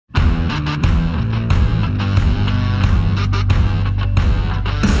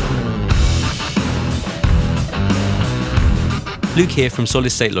Luke here from Solid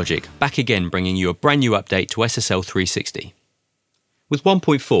State Logic, back again bringing you a brand new update to SSL 360. With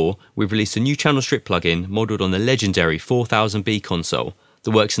 1.4, we've released a new channel strip plugin modelled on the legendary 4000B console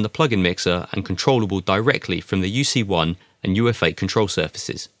that works in the plug-in mixer and controllable directly from the UC1 and UF8 control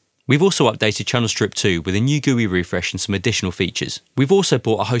surfaces. We've also updated Channel Strip 2 with a new GUI refresh and some additional features. We've also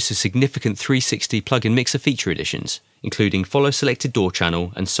brought a host of significant 360 plug-in mixer feature additions, including follow selected DAW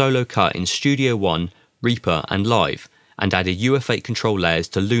channel and solo cut in Studio One, Reaper and Live, and added UF8 control layers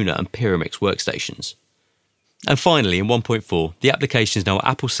to Luna and Pyramix workstations. And finally, in 1.4, the application is now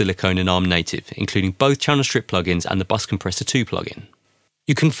Apple Silicon and ARM native, including both Channel Strip plugins and the Bus Compressor 2 plugin.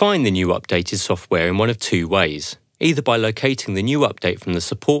 You can find the new updated software in one of two ways, either by locating the new update from the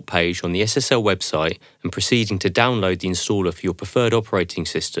support page on the SSL website and proceeding to download the installer for your preferred operating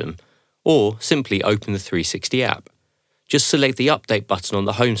system, or simply open the 360 app. Just select the update button on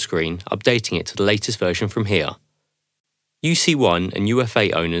the home screen, updating it to the latest version from here. UC1 and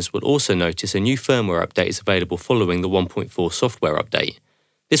UF8 owners will also notice a new firmware update is available following the 1.4 software update.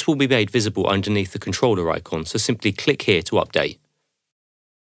 This will be made visible underneath the controller icon, so simply click here to update.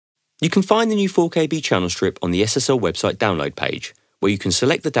 You can find the new 4KB channel strip on the SSL website download page, where you can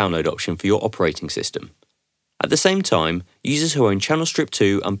select the download option for your operating system. At the same time, users who own Channel Strip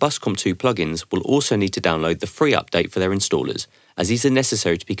 2 and Buscomp 2 plugins will also need to download the free update for their installers, as these are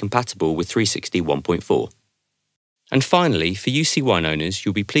necessary to be compatible with 360 1.4. And finally, for UC1 owners,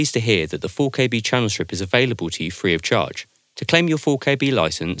 you'll be pleased to hear that the 4KB channel strip is available to you free of charge. To claim your 4KB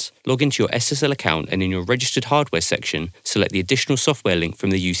license, log into your SSL account and in your registered hardware section, select the additional software link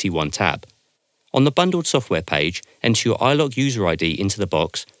from the UC1 tab. On the bundled software page, enter your iLok user ID into the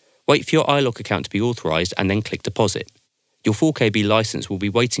box, wait for your iLok account to be authorised and then click deposit. Your 4KB license will be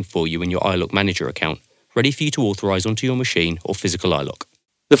waiting for you in your iLok manager account, ready for you to authorise onto your machine or physical iLok.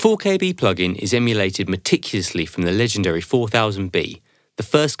 The 4KB plugin is emulated meticulously from the legendary 4000B, the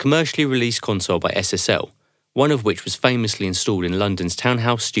first commercially released console by SSL, one of which was famously installed in London's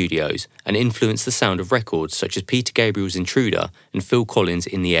Townhouse studios and influenced the sound of records such as Peter Gabriel's Intruder and Phil Collins'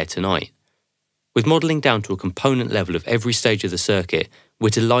 In the Air Tonight. With modelling down to a component level of every stage of the circuit,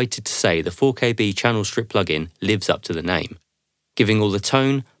 we're delighted to say the 4KB channel strip plugin lives up to the name. Giving all the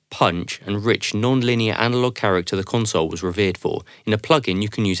tone, punch and rich non-linear analog character the console was revered for in a plugin you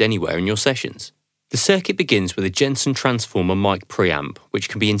can use anywhere in your sessions. The circuit begins with a Jensen transformer mic preamp, which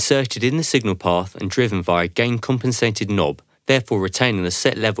can be inserted in the signal path and driven via a gain-compensated knob, therefore retaining the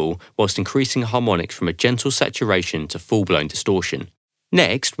set level whilst increasing harmonics from a gentle saturation to full-blown distortion.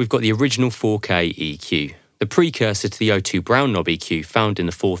 Next, we've got the original 4K EQ, the precursor to the O2 brown knob EQ found in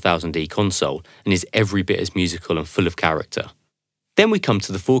the 4000E console and is every bit as musical and full of character. Then we come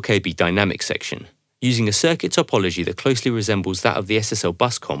to the 4KB dynamic section, using a circuit topology that closely resembles that of the SSL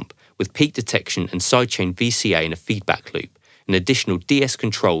bus comp, with peak detection and sidechain VCA in a feedback loop, and additional DS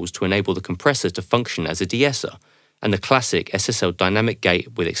controls to enable the compressor to function as a de-esser, and the classic SSL dynamic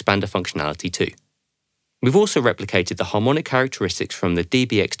gate with expander functionality too. We've also replicated the harmonic characteristics from the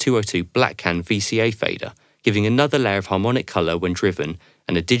DBX202 Blackcan VCA fader, giving another layer of harmonic colour when driven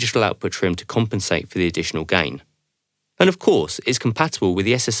and a digital output trim to compensate for the additional gain. And of course, it's compatible with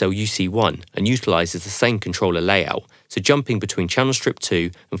the SSL UC1 and utilises the same controller layout, so jumping between Channel Strip 2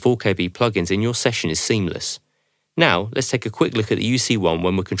 and 4KB plugins in your session is seamless. Now, let's take a quick look at the UC1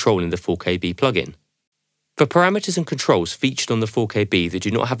 when we're controlling the 4KB plugin. For parameters and controls featured on the 4KB that do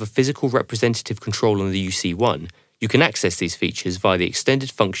not have a physical representative control on the UC1, you can access these features via the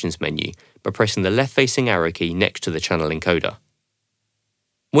Extended Functions menu by pressing the left-facing arrow key next to the channel encoder.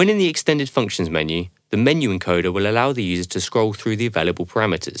 When in the Extended Functions menu, the menu encoder will allow the user to scroll through the available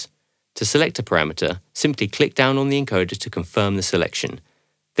parameters. To select a parameter, simply click down on the encoder to confirm the selection.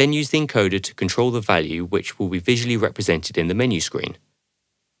 Then use the encoder to control the value, which will be visually represented in the menu screen.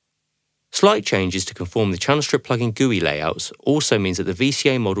 Slight changes to conform the channel strip plugin GUI layouts also means that the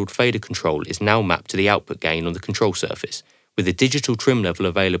VCA modelled fader control is now mapped to the output gain on the control surface, with a digital trim level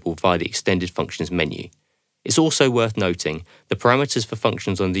available via the Extended Functions menu. It's also worth noting the parameters for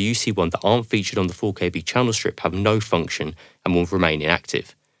functions on the UC1 that aren't featured on the 4KB channel strip have no function and will remain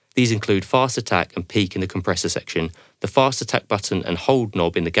inactive. These include fast attack and peak in the compressor section, the fast attack button and hold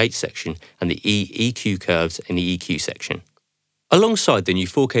knob in the gate section, and the EQ curves in the EQ section. Alongside the new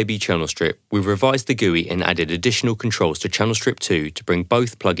 4KB channel strip, we've revised the GUI and added additional controls to Channel Strip 2 to bring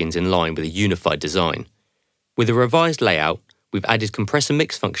both plugins in line with a unified design. With a revised layout, we've added compressor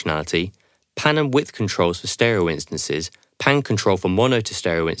mix functionality, pan and width controls for stereo instances, pan control for mono to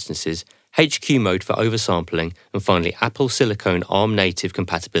stereo instances, HQ mode for oversampling, and finally Apple Silicon ARM native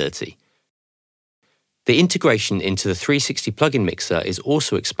compatibility. The integration into the 360 plugin mixer is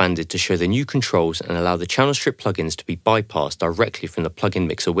also expanded to show the new controls and allow the channel strip plugins to be bypassed directly from the plugin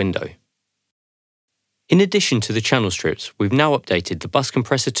mixer window. In addition to the channel strips, we've now updated the Bus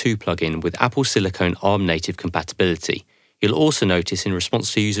Compressor 2 plugin with Apple Silicon ARM native compatibility. You'll also notice in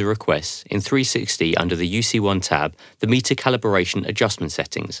response to user requests, in 360 under the UC1 tab, the meter calibration adjustment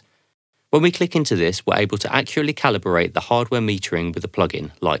settings. When we click into this, we're able to accurately calibrate the hardware metering with the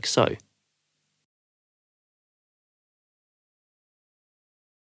plugin, like so.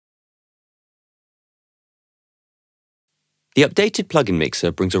 The updated plugin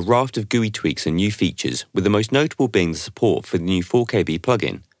mixer brings a raft of GUI tweaks and new features, with the most notable being the support for the new 4KB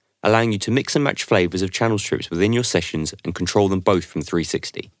plugin, allowing you to mix and match flavors of channel strips within your sessions and control them both from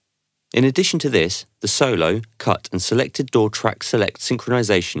 360. In addition to this, the solo, cut and selected DAW track select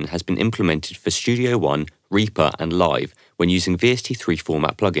synchronization has been implemented for Studio One, Reaper and Live when using VST3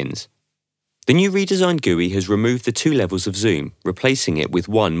 format plugins. The new redesigned GUI has removed the 2 levels of zoom, replacing it with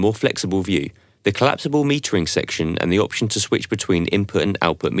one more flexible view, the collapsible metering section and the option to switch between input and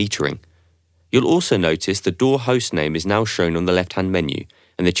output metering. You'll also notice the DAW hostname is now shown on the left-hand menu,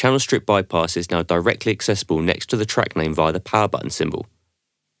 and the channel strip bypass is now directly accessible next to the track name via the power button symbol.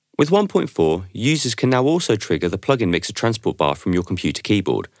 With 1.4, users can now also trigger the plugin mixer transport bar from your computer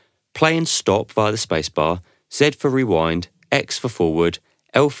keyboard, play and stop via the spacebar, Z for rewind, X for forward,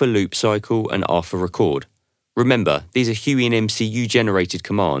 L for loop cycle and R for record. Remember, these are Huey and MCU generated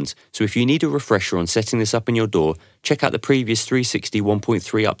commands, so if you need a refresher on setting this up in your DAW, check out the previous 360 1.3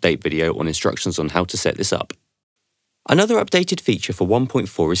 update video on instructions on how to set this up. Another updated feature for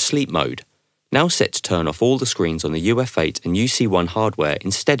 1.4 is sleep mode, now set to turn off all the screens on the UF8 and UC1 hardware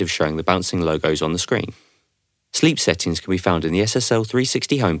instead of showing the bouncing logos on the screen. Sleep settings can be found in the SSL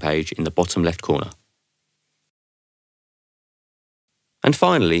 360 homepage in the bottom left corner. And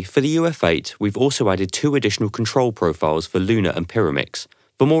finally, for the UF8, we've also added 2 additional control profiles for Luna and Pyramix.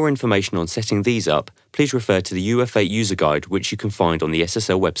 For more information on setting these up, please refer to the UF8 user guide, which you can find on the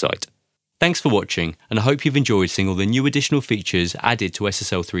SSL website. Thanks for watching, and I hope you've enjoyed seeing all the new additional features added to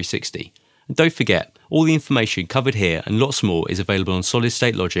SSL 360. And don't forget, all the information covered here and lots more is available on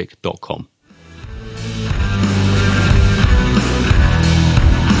solidstatelogic.com.